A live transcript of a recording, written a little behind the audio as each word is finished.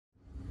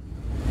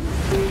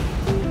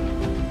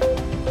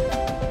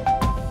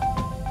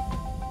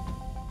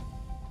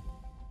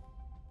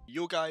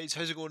guys,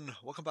 how's it going?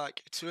 Welcome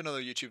back to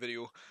another YouTube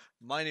video.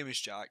 My name is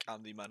Jack,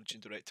 I'm the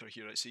Managing Director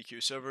here at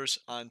FiveM Servers,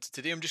 and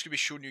today I'm just going to be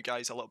showing you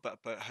guys a little bit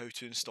about how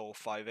to install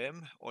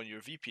FiveM on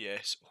your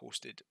VPS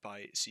hosted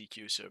by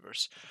FiveM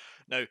Servers.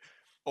 Now,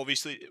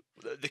 obviously,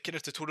 the kind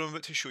of tutorial I'm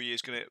about to show you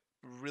is going to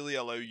really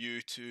allow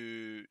you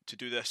to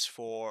do this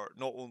for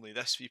not only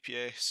this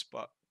VPS,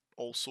 but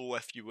also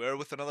if you were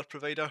with another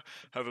provider.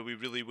 However, we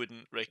really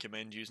wouldn't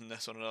recommend using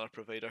this on another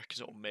provider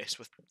because it'll mess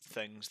with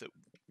things that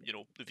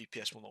the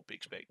VPS will not be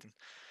expecting.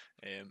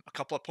 A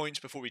couple of points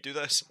before we do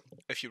this: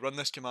 if you run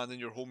this command on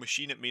your home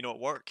machine, it may not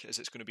work as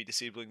it's going to be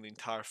disabling the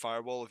entire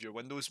firewall of your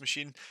Windows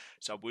machine,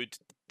 so I would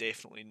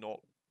definitely not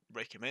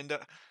recommend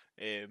it.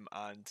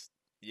 And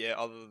yeah,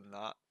 other than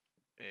that,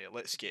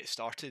 let's get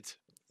started.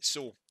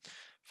 So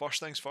first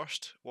things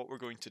first, what we're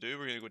going to do,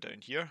 we're going to go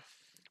down here,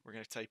 we're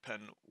going to type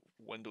in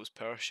Windows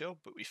PowerShell,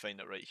 but we find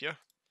it right here.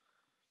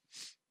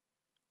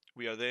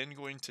 We are then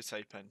going to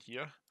type in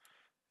here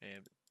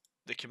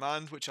the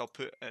command, which I'll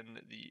put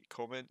in the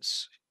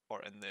comments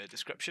or in the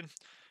description.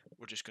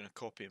 We're just going to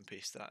copy and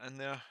paste that in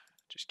there.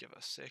 Just give it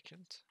a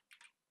second.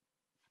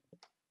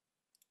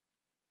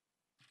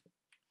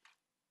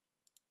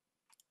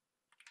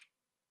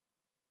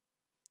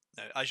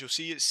 Now, as you'll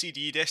see, it's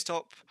CD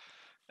desktop,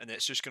 and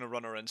it's just going to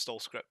run our install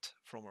script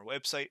from our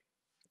website.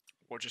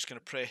 We're just going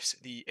to press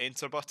the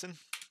enter button,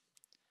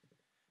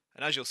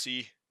 and as you'll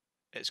see,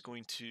 it's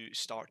going to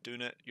start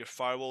doing it. Your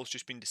firewall's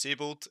just been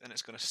disabled and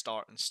it's going to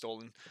start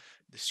installing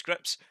the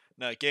scripts.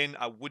 Now again,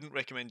 I wouldn't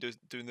recommend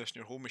doing this on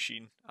your home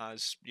machine,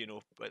 as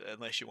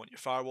unless you want your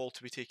firewall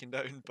to be taken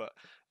down, but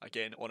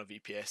again, on a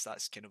VPS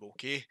that's kind of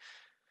okay.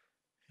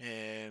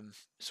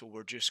 So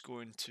we're just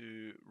going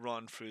to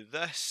run through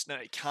this. Now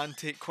it can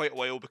take quite a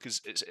while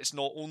because it's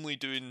not only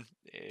doing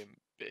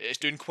it's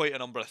doing quite a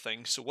number of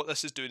things. So what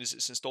this is doing is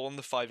it's installing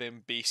the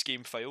FiveM base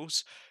game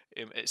files.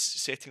 It's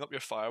setting up your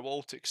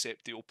firewall to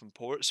accept the open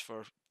ports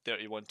for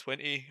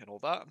 3120 and all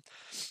that.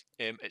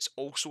 It's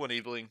also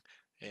enabling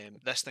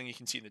this thing you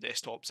can see in the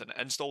desktops, an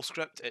install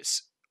script.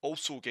 It's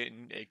also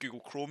getting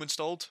Google Chrome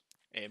installed,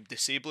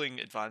 disabling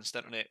Advanced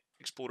Internet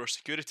Explorer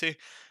security,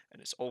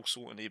 and it's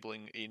also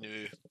enabling a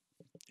new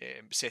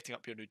setting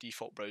up your new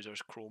default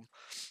browsers, Chrome,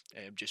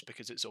 just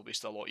because it's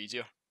obviously a lot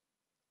easier.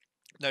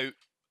 Now,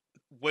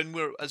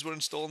 as we're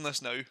installing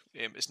this now,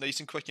 it's nice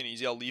and quick and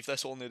easy. I'll leave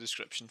this all in the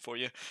description for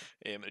you.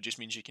 It just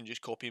means you can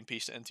just copy and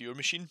paste it into your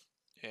machine.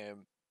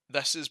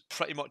 This is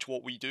pretty much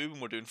what we do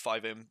when we're doing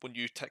FiveM. When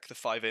you tick the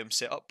FiveM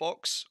setup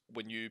box,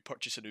 when you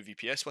purchase a new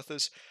VPS with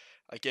us,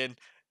 again,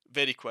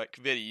 very quick,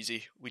 very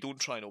easy. We don't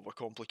try and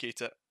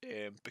overcomplicate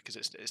it because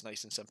it's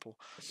nice and simple.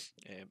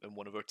 And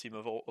one of our team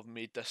have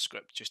made this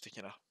script just to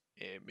kind of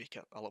make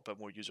it a little bit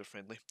more user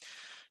friendly.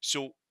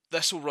 So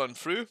this will run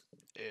through.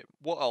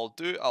 What I'll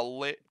do, I'll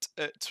let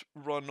it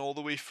run all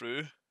the way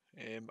through,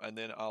 and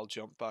then I'll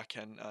jump back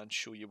in and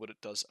show you what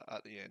it does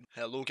at the end.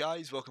 Hello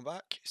guys, welcome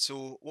back.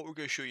 So what we're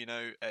going to show you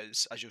now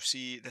is, as you'll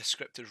see, this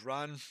script is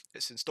ran.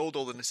 It's installed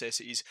all the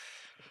necessities.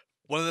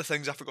 One of the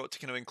things I forgot to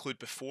kind of include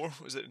before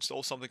was it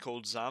installed something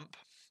called XAMPP.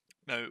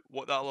 Now,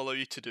 what that'll allow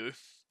you to do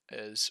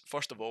is,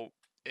 first of all,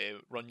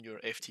 run your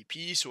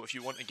FTP. So if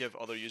you want to give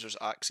other users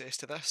access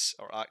to this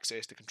or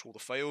access to control the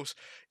files,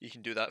 you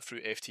can do that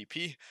through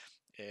FTP.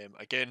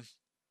 Again,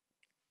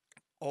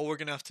 all we're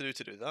going to have to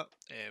do that,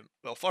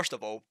 well, first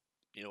of all,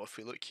 if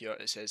we look here,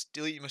 it says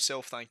delete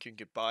myself, thank you and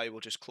goodbye. We'll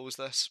just close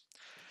this.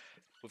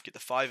 We've got the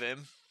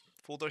FiveM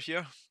folder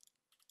here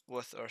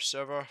with our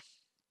server,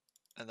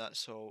 and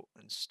that's all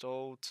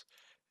installed.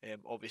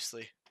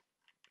 Obviously,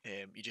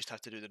 you just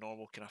have to do the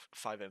normal kind of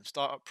FiveM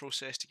startup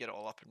process to get it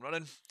all up and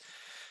running.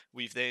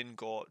 We've then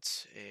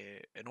got,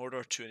 in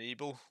order to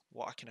enable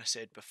what I kind of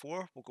said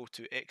before, we'll go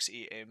to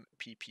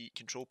XAMPP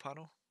control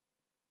panel.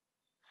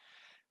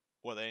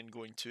 We're then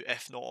going to,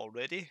 if not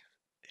already,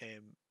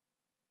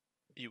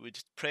 you would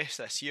press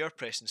this here,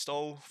 press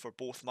install for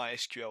both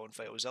MySQL and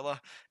FileZilla.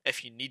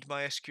 If you need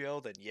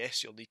MySQL, then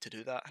yes, you'll need to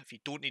do that. If you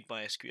don't need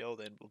MySQL,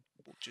 then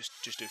we'll just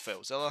do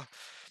FileZilla.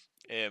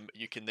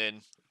 You can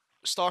then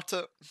start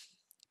it.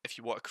 If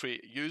you want to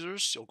create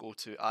users, you'll go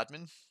to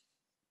admin.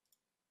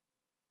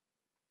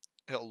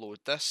 It'll load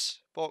this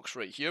box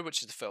right here,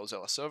 which is the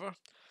FileZilla server.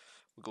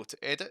 We'll go to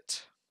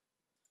edit,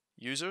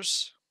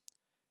 users.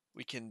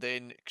 We can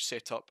then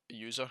set up a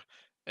user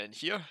in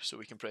here, so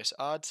we can press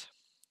add,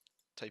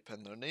 type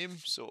in their name,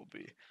 so it'll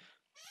be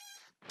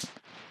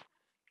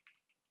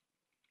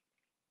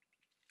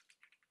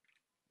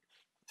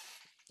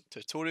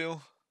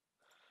tutorial.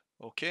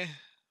 Okay,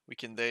 we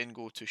can then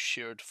go to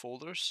shared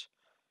folders.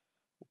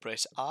 We'll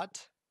press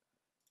add,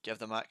 give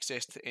them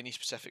access to any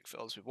specific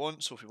files we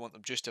want. So if we want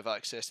them just to have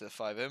access to the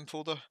FiveM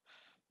folder,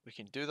 we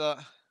can do that,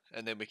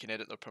 and then we can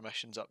edit their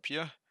permissions up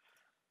here.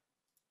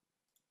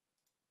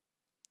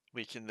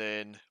 We can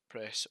then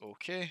press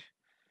OK,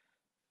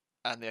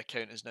 and the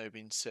account has now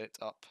been set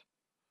up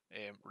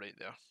right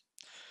there.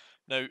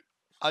 Now,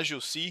 as you'll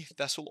see,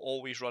 this will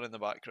always run in the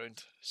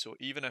background. So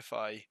even if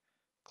I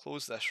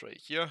close this right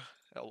here,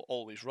 it'll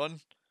always run.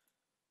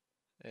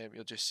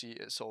 You'll just see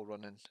it's all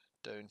running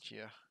down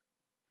here.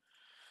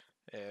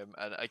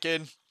 And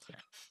again,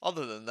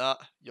 other than that,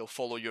 you'll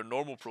follow your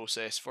normal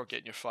process for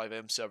getting your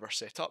FiveM server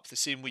set up, the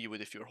same way you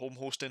would if you were home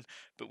hosting,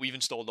 but we've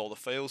installed all the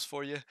files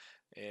for you,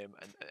 and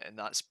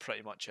that's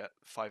pretty much it.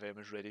 FiveM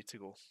is ready to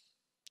go.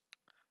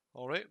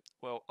 Alright,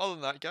 well, other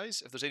than that,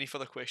 guys, if there's any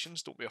further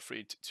questions, don't be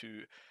afraid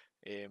to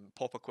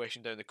pop a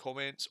question down in the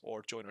comments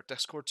or join our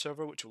Discord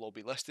server, which will all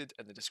be listed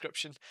in the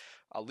description.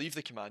 I'll leave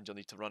the command you'll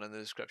need to run in the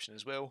description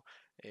as well.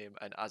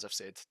 And as I've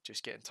said,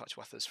 just get in touch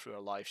with us through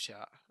our live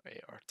chat,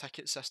 our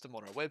ticket system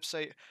on our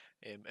website.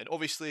 And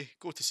obviously,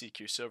 go to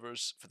CQ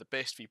Servers for the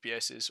best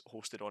VPSs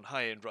hosted on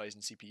high-end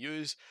Ryzen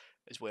CPUs,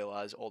 as well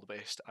as all the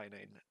best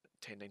i9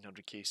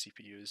 10900K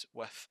CPUs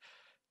with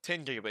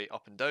 10GB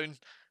up and down,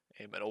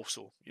 and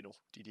also,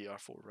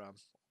 DDR4 RAM,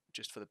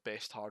 just for the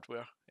best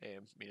hardware,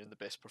 meaning the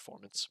best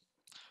performance.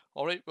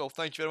 Alright, well,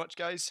 thank you very much,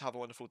 guys. Have a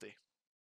wonderful day.